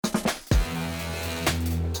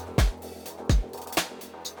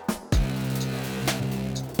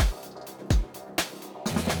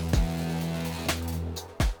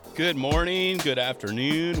Good morning, good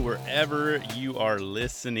afternoon, wherever you are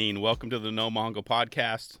listening. Welcome to the No Mongo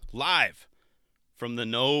Podcast, live from the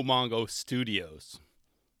No Mongo Studios.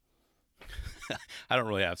 I don't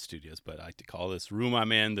really have studios, but I like to call this room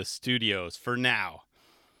I'm in the studios for now.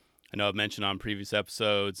 I know I've mentioned on previous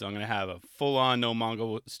episodes, I'm going to have a full-on No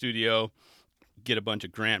Mongo studio, get a bunch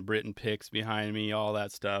of Grant Britton pics behind me, all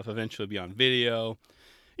that stuff, eventually be on video,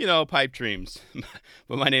 pipe dreams.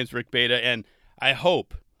 But my name's Rick Beta, and I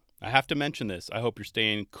have to mention this. I hope you're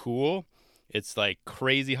staying cool. It's like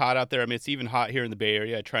crazy hot out there. I mean, it's even hot here in the Bay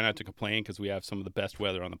Area. I try not to complain because we have some of the best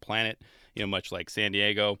weather on the planet, much like San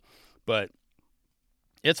Diego. But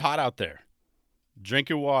it's hot out there. Drink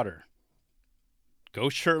your water. Go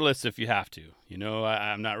shirtless if you have to.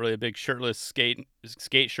 I'm not really a big skate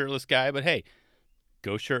shirtless guy, but hey,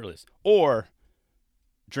 go shirtless. Or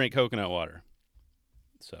drink coconut water.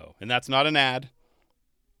 And that's not an ad.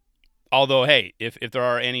 Although, hey, if there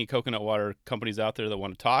are any coconut water companies out there that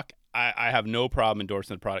want to talk, I have no problem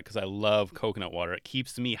endorsing the product because I love coconut water. It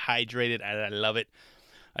keeps me hydrated, and I love it.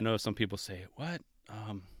 I know some people say, what?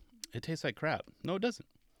 It tastes like crap. No, it doesn't.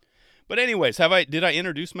 But anyways, did I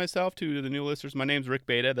introduce myself to the new listeners? My name's Rick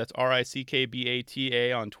Beta. That's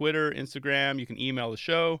RickBata on Twitter, Instagram. You can email the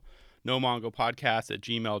show,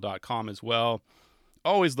 nomongopodcast@gmail.com as well.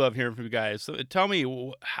 Always love hearing from you guys. So tell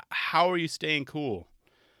me, how are you staying cool?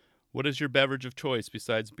 What is your beverage of choice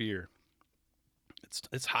besides beer?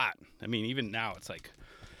 It's hot. I mean, even now it's like,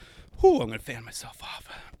 I'm going to fan myself off.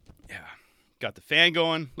 Yeah. Got the fan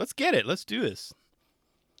going. Let's get it. Let's do this.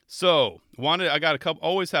 So,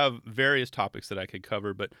 always have various topics that I could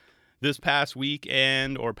cover, but this past week, I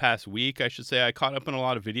should say, I caught up on a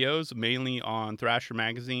lot of videos, mainly on Thrasher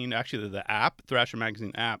Magazine, actually the app, Thrasher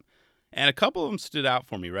Magazine app, and a couple of them stood out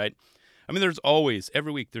for me, right? I mean, there's always,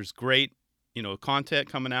 every week, there's great content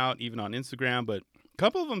coming out, even on Instagram, but a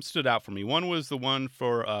couple of them stood out for me. One was the one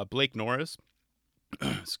for Blake Norris,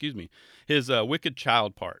 excuse me, his Wicked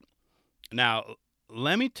Child part. Now,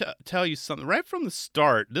 let me tell you something. Right from the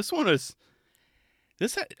start, I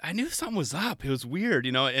knew something was up. It was weird,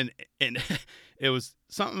 and it was,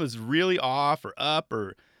 something was really off or up,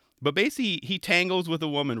 but basically he tangles with a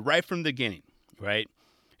woman right from the beginning, right?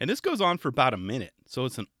 And this goes on for about a minute, so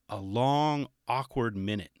it's a long, awkward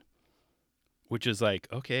minute. Which is like,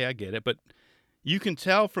 okay, I get it. But you can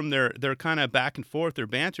tell from their kind of back and forth, their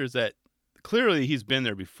banters, that clearly he's been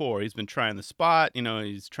there before. He's been trying the spot.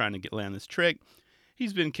 He's trying to land this trick.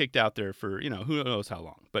 He's been kicked out there for, who knows how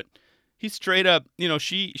long. But he's straight up,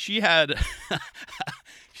 she had,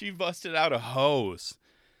 she busted out a hose.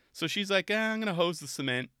 So she's like, I'm going to hose the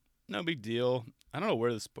cement. No big deal. I don't know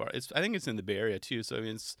where this part is. I think it's in the Bay Area too. So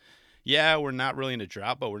we're not really in a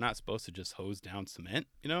drought, but we're not supposed to just hose down cement,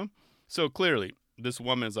 So clearly, this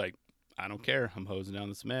woman is like, I don't care. I'm hosing down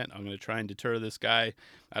the cement. I'm going to try and deter this guy.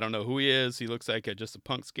 I don't know who he is. He looks like just a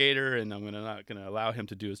punk skater, and I'm not going to allow him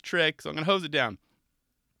to do his trick, so I'm going to hose it down.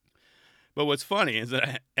 But what's funny is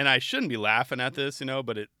that, and I shouldn't be laughing at this,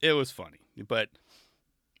 but it was funny. But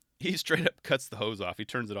he straight up cuts the hose off. He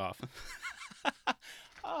turns it off.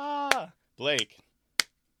 Blake.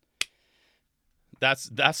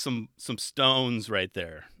 That's some stones right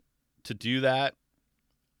there. To do that,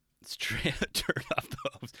 straight turn off the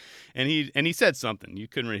hose. And he said something you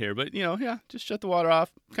couldn't really hear, but just shut the water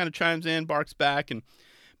off. Kind of chimes in, barks back,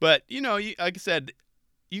 but like I said,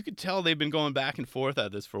 you could tell they've been going back and forth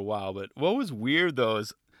at this for a while. But what was weird though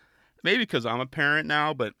is, maybe because I'm a parent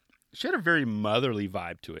now, but she had a very motherly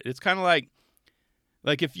vibe to it. It's kind of like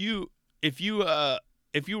if you were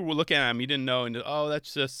looking at him, you didn't know, and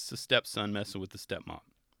that's just the stepson messing with the stepmom.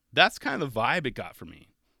 That's kind of the vibe it got for me.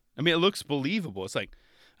 I mean, it looks believable. It's like,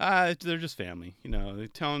 they're just family, they're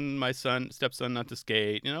telling my stepson not to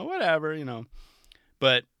skate, whatever,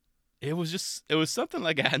 but it was something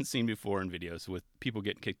like I hadn't seen before in videos with people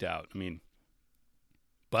getting kicked out. I mean,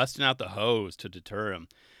 busting out the hose to deter him.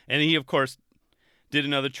 And he, of course, did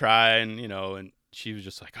another try, and, and she was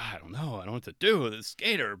just like, I don't know. I don't know what to do with this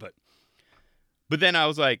skater. But then I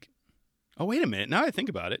was like, oh, wait a minute. Now I think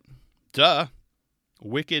about it. Duh.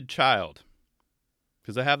 Wicked Child.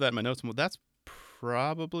 Because I have that in my notes. Well, that's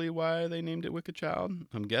probably why they named it Wicked Child,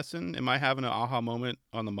 I'm guessing. Am I having an aha moment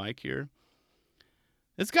on the mic here?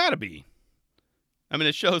 It's got to be. I mean,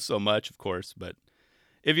 it shows so much, of course, but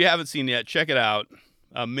if you haven't seen it yet, check it out.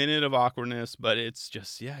 A minute of awkwardness, but it's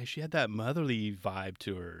just, she had that motherly vibe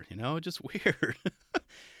to her, just weird.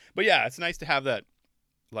 But yeah, it's nice to have that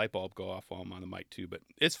light bulb go off while I'm on the mic too, but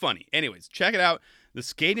it's funny. Anyways, check it out. The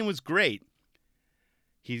skating was great.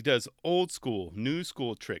 He does old school, new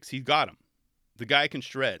school tricks. He got them. The guy can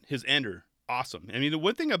shred. His ender, awesome. I mean, the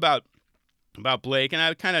one thing about about Blake, and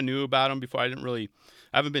I kind of knew about him before. I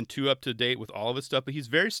haven't been too up to date with all of his stuff, but he's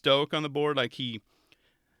very stoic on the board. Like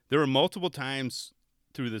there were multiple times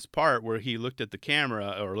through this part where he looked at the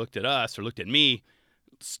camera or looked at us or looked at me,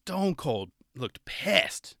 stone cold, looked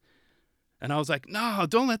pissed. And I was like, no,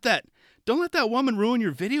 don't let that woman ruin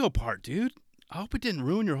your video part, dude. I hope it didn't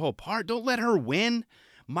ruin your whole part. Don't let her win.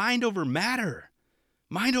 Mind over matter.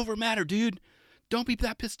 Mind over matter, dude. Don't be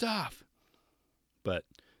that pissed off. But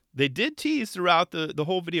they did tease throughout the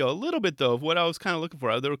whole video a little bit, though, of what I was kind of looking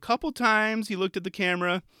for. There were a couple times he looked at the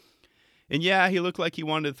camera, and yeah, he looked like he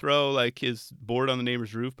wanted to throw like his board on the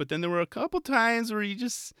neighbor's roof. But then there were a couple times where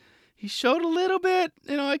he showed a little bit.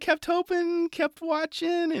 I kept hoping, kept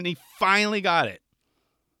watching, and he finally got it.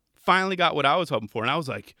 Finally got what I was hoping for. And I was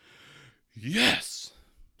like, yes,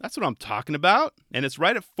 that's what I'm talking about. And it's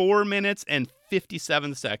right at 4 minutes and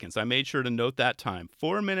 57 seconds. I made sure to note that time.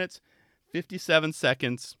 4 minutes, 57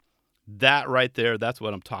 seconds. That right there, that's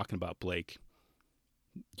what I'm talking about, Blake.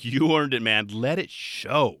 You earned it, man. Let it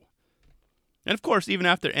show. And of course, even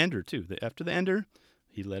after Ender, too. After the Ender,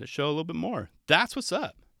 he let it show a little bit more. That's what's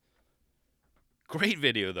up. Great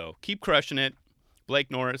video, though. Keep crushing it.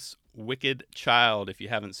 Blake Norris, Wicked Child, if you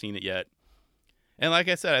haven't seen it yet. And like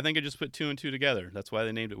I said, I think I just put 2 and 2 together. That's why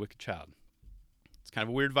they named it Wicked Child. It's kind of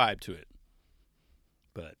a weird vibe to it.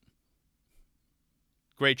 But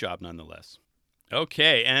great job nonetheless.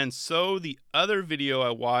 Okay, and so the other video I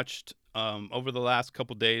watched over the last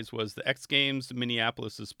couple days was the X Games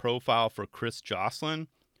Minneapolis' profile for Chris Joslin.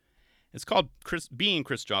 It's called Being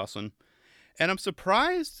Chris Joslin. And I'm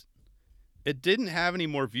surprised it didn't have any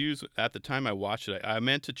more views at the time I watched it. I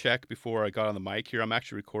meant to check before I got on the mic here. I'm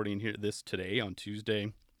actually recording this today on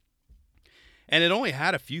Tuesday. And it only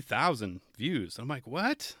had a few thousand views. I'm like,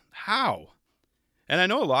 what? How? And I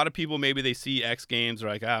know a lot of people, maybe they see X Games, are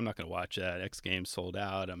like, I'm not going to watch that. X Games sold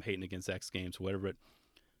out. I'm hating against X Games, whatever. But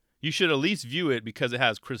you should at least view it because it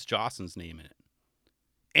has Chris Joslin's name in it.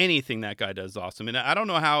 Anything that guy does is awesome. And I don't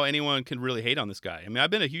know how anyone can really hate on this guy. I mean, I've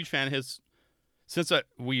been a huge fan of his since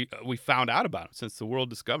we found out about him, since the world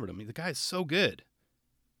discovered him. I mean, the guy is so good.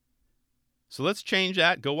 So let's change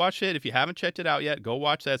that. Go watch it. If you haven't checked it out yet, go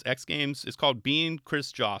watch that. It's X Games. It's called Being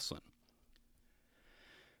Chris Joslin.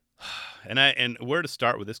 And where to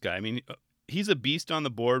start with this guy? I mean, he's a beast on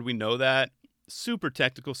the board. We know that. Super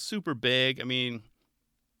technical, super big. I mean,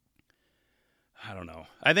 I don't know.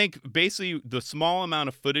 I think basically the small amount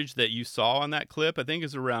of footage that you saw on that clip, I think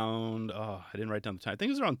is around, I didn't write down the time. I think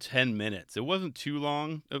it was around 10 minutes. It wasn't too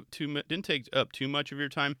long. Didn't take up too much of your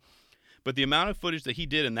time. But the amount of footage that he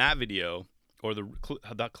did in that video, or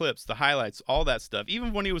the clips, the highlights, all that stuff,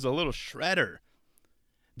 even when he was a little shredder,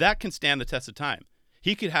 that can stand the test of time.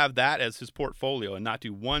 He could have that as his portfolio and not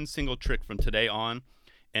do one single trick from today on,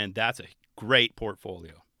 and that's a great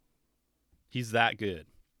portfolio. He's that good.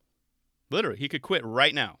 Literally, he could quit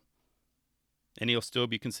right now, and he'll still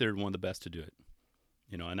be considered one of the best to do it.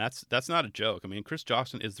 And that's not a joke. I mean, Chris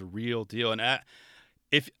Joslin is the real deal. And I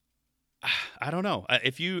don't know,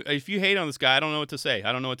 if you hate on this guy, I don't know what to say.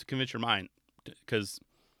 I don't know what to convince your mind, because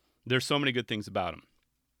there's so many good things about him.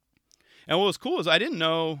 And what was cool is I didn't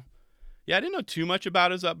know too much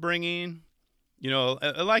about his upbringing.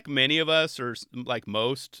 Like many of us, or like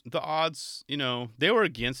most, the odds, they were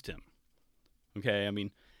against him. Okay, I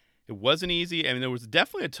mean, it wasn't easy. I mean, there was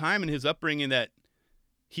definitely a time in his upbringing that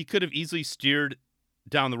he could have easily steered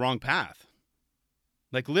down the wrong path.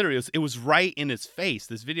 Like literally, it was right in his face.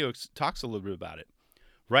 This video talks a little bit about it.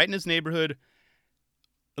 Right in his neighborhood,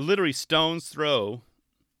 literally stone's throw,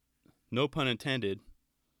 no pun intended,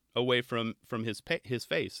 away from his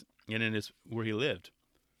face and in where he lived.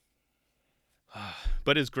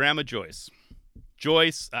 But his grandma Joyce,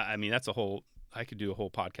 I mean, I could do a whole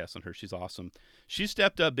podcast on her. She's awesome. She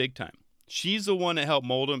stepped up big time. She's the one that helped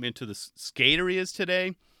mold him into the skater he is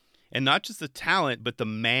today. And not just the talent, but the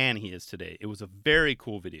man he is today. It was a very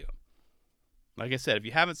cool video. Like I said, if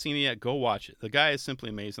you haven't seen it yet, go watch it. The guy is simply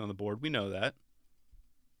amazing on the board. We know that.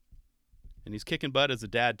 And he's kicking butt as a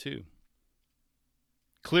dad, too.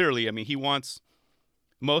 Clearly, I mean, he wants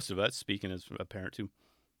most of us, speaking as a parent, too,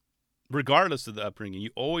 regardless of the upbringing,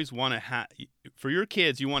 you always want to have, for your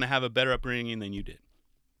kids, you want to have a better upbringing than you did,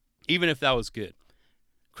 even if that was good.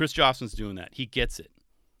 Chris Joslin's doing that. He gets it.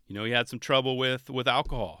 He had some trouble with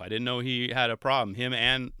alcohol. I didn't know he had a problem. Him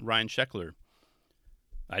and Ryan Sheckler.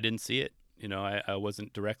 I didn't see it. I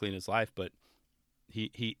wasn't directly in his life, but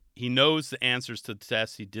he knows the answers to the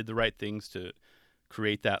tests. He did the right things to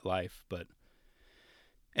create that life.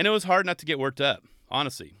 And it was hard not to get worked up,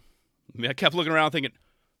 honestly. I mean, I kept looking around thinking,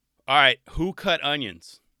 all right, who cut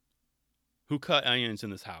onions? Who cut onions in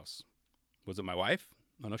this house? Was it my wife?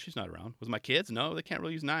 Oh, no, she's not around. Was it my kids? No, they can't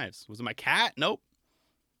really use knives. Was it my cat? Nope.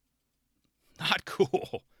 Not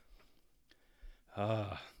cool.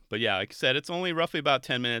 But yeah, like I said, it's only roughly about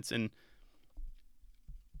 10 minutes and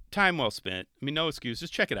time well spent. I mean, no excuse.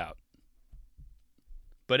 Just check it out.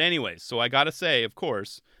 But anyways, so I got to say, of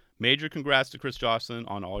course, major congrats to Chris Joslin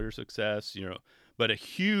on all your success, but a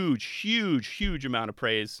huge, huge, huge amount of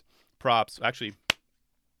praise, props. Actually,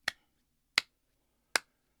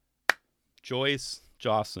 Joyce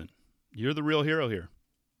Joslin, you're the real hero here.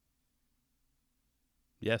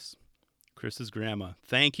 Yes, Chris's grandma.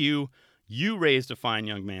 Thank you. You raised a fine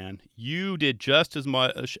young man. You did just as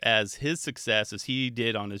much as his success as he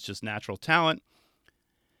did on his just natural talent.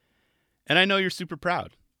 And I know you're super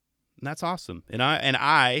proud. And that's awesome. And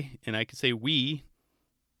I can say we're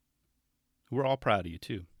all proud of you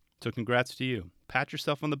too. So congrats to you. Pat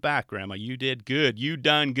yourself on the back, Grandma. You did good. You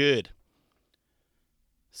done good.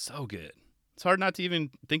 So good. It's hard not to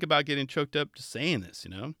even think about getting choked up just saying this,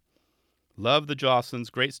 Love the Joslins.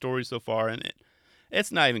 Great story so far. And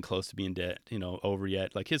it's not even close to being dead, over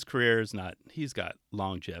yet. Like his career is not, he's got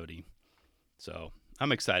longevity. So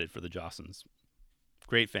I'm excited for the Joslins.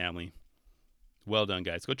 Great family. Well done,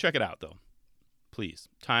 guys. Go check it out, though. Please.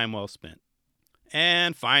 Time well spent.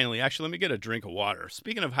 And finally, actually, let me get a drink of water.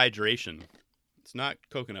 Speaking of hydration, it's not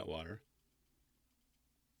coconut water.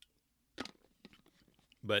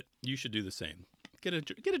 But you should do the same. Get a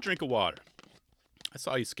drink of water. I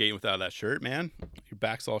saw you skating without that shirt, man. Your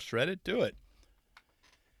back's all shredded. Do it.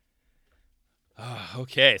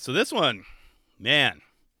 Okay, so this one, man,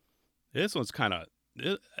 this one's kind of,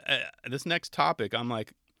 this next topic, I'm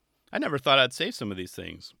like, I never thought I'd say some of these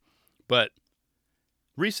things. But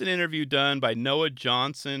recent interview done by Noah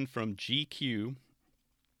Johnson from GQ.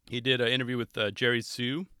 He did an interview with Jerry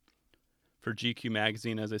Sue for GQ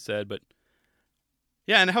magazine, as I said. But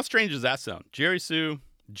yeah, and how strange does that sound? Jerry Sue,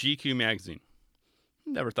 GQ magazine.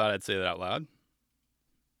 Never thought I'd say that out loud.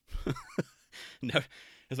 No,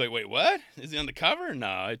 it's like, wait, what? Is he on the cover?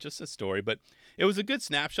 No, it's just a story. But it was a good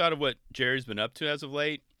snapshot of what Jerry's been up to as of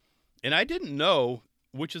late. And I didn't know,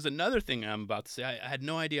 which is another thing I'm about to say. I had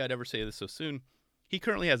no idea I'd ever say this so soon. He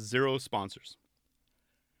currently has 0 sponsors.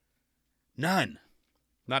 None.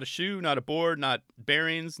 Not a shoe, not a board, not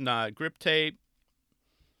bearings, not grip tape.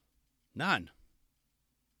 None.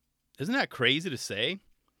 Isn't that crazy to say?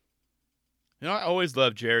 I always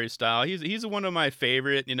loved Jerry's style. He's one of my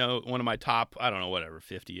favorite, one of my top, I don't know, whatever,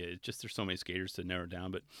 50. It's just there's so many skaters to narrow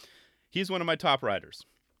down, but he's one of my top riders.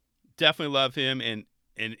 Definitely love him, and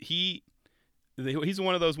he's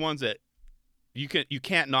one of those ones that you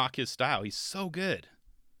can't knock his style. He's so good.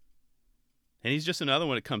 And he's just another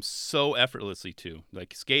one that comes so effortlessly too.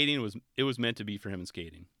 Like skating was meant to be for him in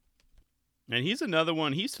skating. And he's another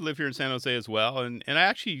one. He used to live here in San Jose as well, and I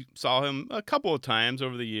actually saw him a couple of times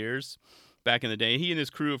over the years. Back in the day, he and his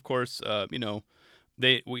crew, of course, we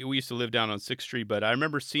used to live down on 6th Street, but I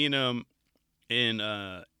remember seeing him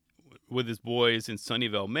with his boys in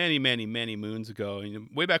Sunnyvale many, many, many moons ago.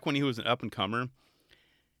 Way back when he was an up-and-comer.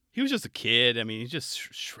 He was just a kid. I mean, he's just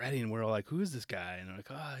shredding. We're all like, who is this guy? And I'm like,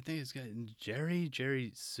 I think it's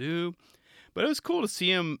Jerry Sue. But it was cool to see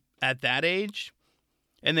him at that age.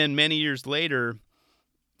 And then many years later,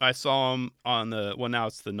 I saw him on now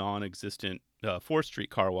it's the non-existent 4th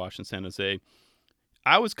Street car wash in San Jose.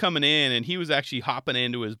 I was coming in, and he was actually hopping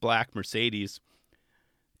into his black Mercedes,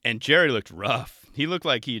 and Jerry looked rough. He looked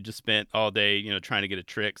like he had just spent all day, trying to get a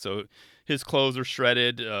trick. So his clothes are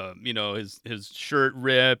shredded, his shirt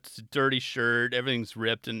ripped, dirty shirt, everything's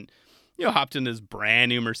ripped, and hopped in this brand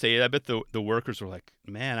new Mercedes. I bet the workers were like,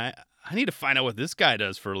 man, I need to find out what this guy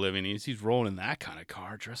does for a living. He's rolling in that kind of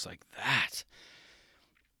car, dressed like that.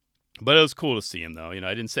 But it was cool to see him, though. I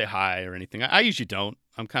didn't say hi or anything. I usually don't.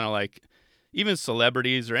 I'm kind of like, even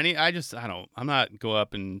celebrities or I'm not go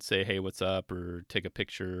up and say, hey, what's up, or take a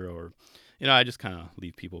picture, or, I just kind of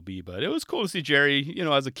leave people be. But it was cool to see Jerry,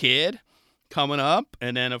 as a kid coming up.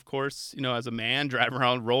 And then, of course, as a man driving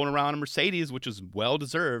around, rolling around a Mercedes, which is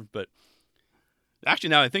well-deserved. But actually,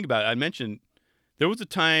 now that I think about it, I mentioned there was a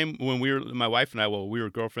time when my wife and I, we were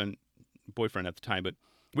girlfriend, boyfriend at the time, but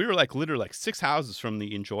we were literally 6 houses from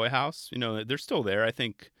the Enjoy house. They're still there. I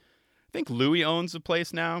think Louis owns the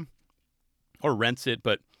place now or rents it.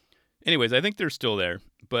 But anyways, I think they're still there.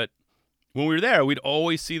 But when we were there, we'd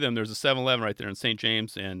always see them. There's a 7-Eleven right there in St.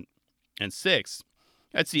 James and 6th.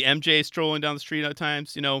 I'd see MJ strolling down the street at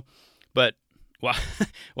times, But wow,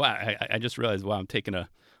 I just realized, I'm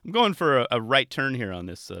going for a right turn here on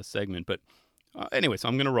this segment. But anyway, so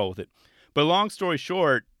I'm going to roll with it. But long story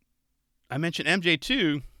short, I mentioned MJ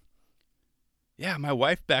too. yeah, my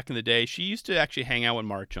wife back in the day, she used to actually hang out with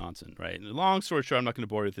Mark Johnson, right? And long story short, I'm not going to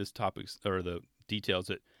bore you with this topics or the details.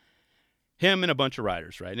 That him and a bunch of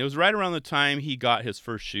riders, right? And it was right around the time he got his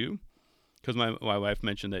first shoe, because my wife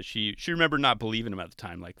mentioned that she remembered not believing him at the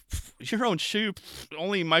time. Like, your own shoe?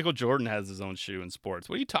 Only Michael Jordan has his own shoe in sports.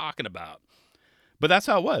 What are you talking about? But that's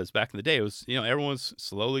how it was back in the day. It was, everyone was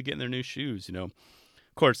slowly getting their new shoes, Of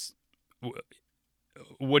course,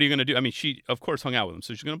 what are you going to do? I mean, she, of course, hung out with him,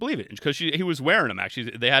 so she's going to believe it. Because he was wearing them,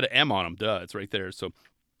 actually. They had an M on them. Duh, it's right there. So,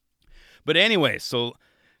 but anyway, so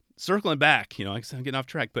circling back, like I said, I'm getting off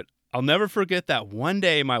track, but I'll never forget that one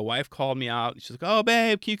day my wife called me out. She's like, "Oh,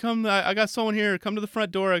 babe, can you come? I got someone here. Come to the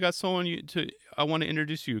front door. I got someone I want to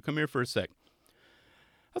introduce you. Come here for a sec."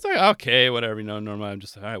 I was like, "Okay, whatever." Normally I'm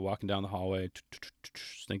just like, all right, walking down the hallway,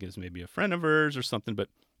 thinking it's maybe a friend of hers or something. But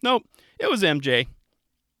nope, it was MJ,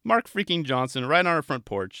 Mark freaking Johnson, right on our front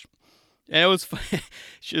porch. And it was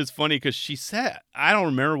she was funny because she said, I don't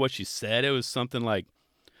remember what she said. It was something like,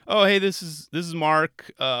 "Oh, hey, this is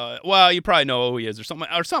Mark. Well, you probably know who he is," or something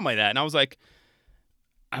like that. And I was like,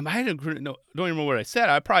 don't even remember what I said.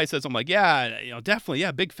 I probably said something like, "Yeah, definitely,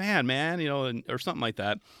 yeah, big fan, man," or something like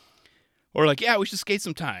that, or like, "Yeah, we should skate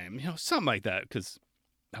sometime," something like that. Because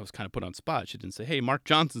I was kind of put on spot. She didn't say, "Hey, Mark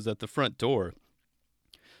Johnson's at the front door."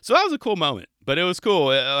 So that was a cool moment. But it was cool.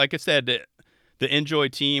 Like I said, the Enjoy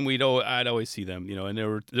team, I'd always see them, and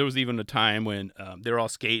there was even a time when they were all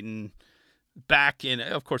skating. Back in,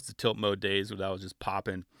 of course, the tilt mode days when I was just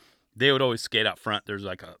popping, they would always skate out front. There's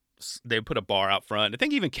they put a bar out front. I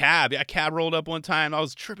think even Cab rolled up one time. I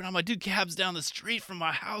was tripping. I'm like, dude, Cab's down the street from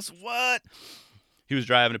my house. What? He was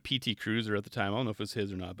driving a PT Cruiser at the time. I don't know if it was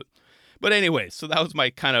his or not, but anyway, so that was my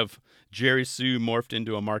kind of Jerry Sue morphed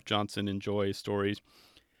into a Mark Johnson Enjoy stories.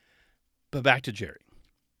 But back to Jerry.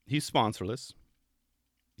 He's sponsorless.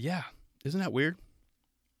 Yeah. Isn't that weird?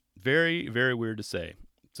 Very, very weird to say.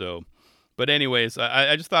 So, but anyways,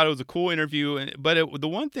 I just thought it was a cool interview. But the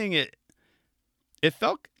one thing, it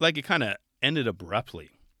felt like it kind of ended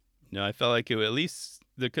abruptly. I felt like at least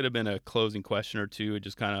there could have been a closing question or two. It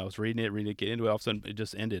just kind of, I was reading it, get into it. All of a sudden, it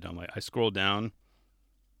just ended. I'm like, I scrolled down,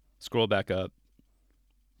 scrolled back up,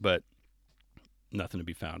 but nothing to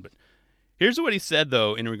be found. But here's what he said,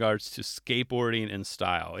 though, in regards to skateboarding and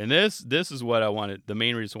style. And this is what I wanted, the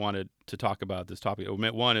main reason I wanted to talk about this topic.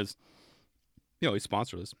 One is, he's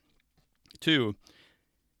sponsorless. Two,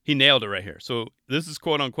 he nailed it right here. So this is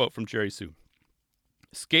quote unquote from Jerry Sue.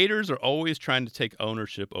 "Skaters are always trying to take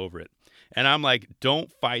ownership over it. And I'm like, don't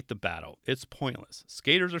fight the battle. It's pointless.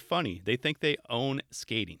 Skaters are funny. They think they own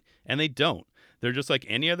skating. And they don't. They're just like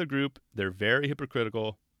any other group. They're very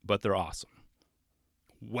hypocritical, but they're awesome."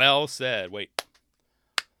 Well said. Wait.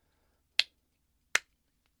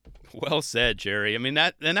 Well said, Jerry. I mean,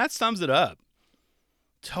 that sums it up.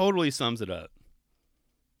 Totally sums it up.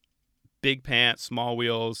 Big pants, small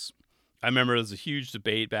wheels. I remember there was a huge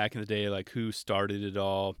debate back in the day, like who started it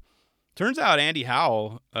all. Turns out Andy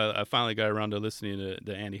Howell, I finally got around to listening to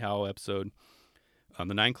the Andy Howell episode on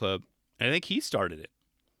the 9 Club, and I think he started it.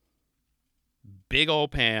 Big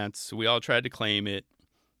old pants. We all tried to claim it.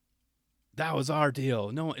 That was our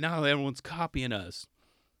deal. No, now everyone's copying us.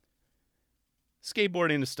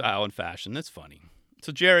 Skateboarding is style and fashion. That's funny.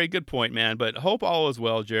 So, Jerry, good point, man. But hope all is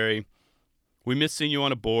well, Jerry. We miss seeing you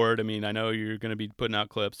on a board. I mean, I know you're going to be putting out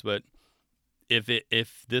clips, but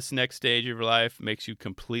if this next stage of your life makes you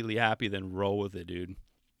completely happy, then roll with it, dude.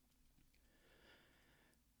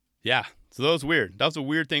 Yeah, so that was weird. That was a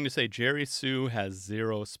weird thing to say. Jerry Sue has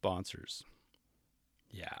 0 sponsors.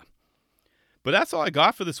 Yeah. But that's all I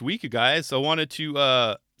got for this week, you guys. I wanted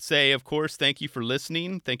to say, of course, thank you for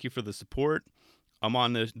listening. Thank you for the support. I'm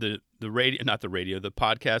on the radio, not the radio. The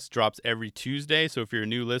podcast drops every Tuesday. So if you're a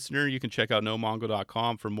new listener, you can check out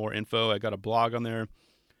nomongo.com for more info. I got a blog on there,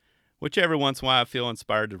 which every once in a while I feel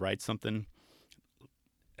inspired to write something.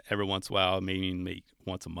 Every once in a while, maybe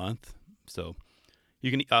once a month. So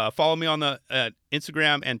you can follow me on the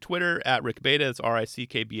Instagram and Twitter at Rick Beta. It's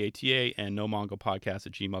RICKBATA, and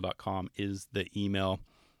nomongopodcast@gmail.com is the email.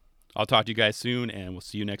 I'll talk to you guys soon, and we'll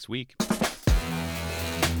see you next week.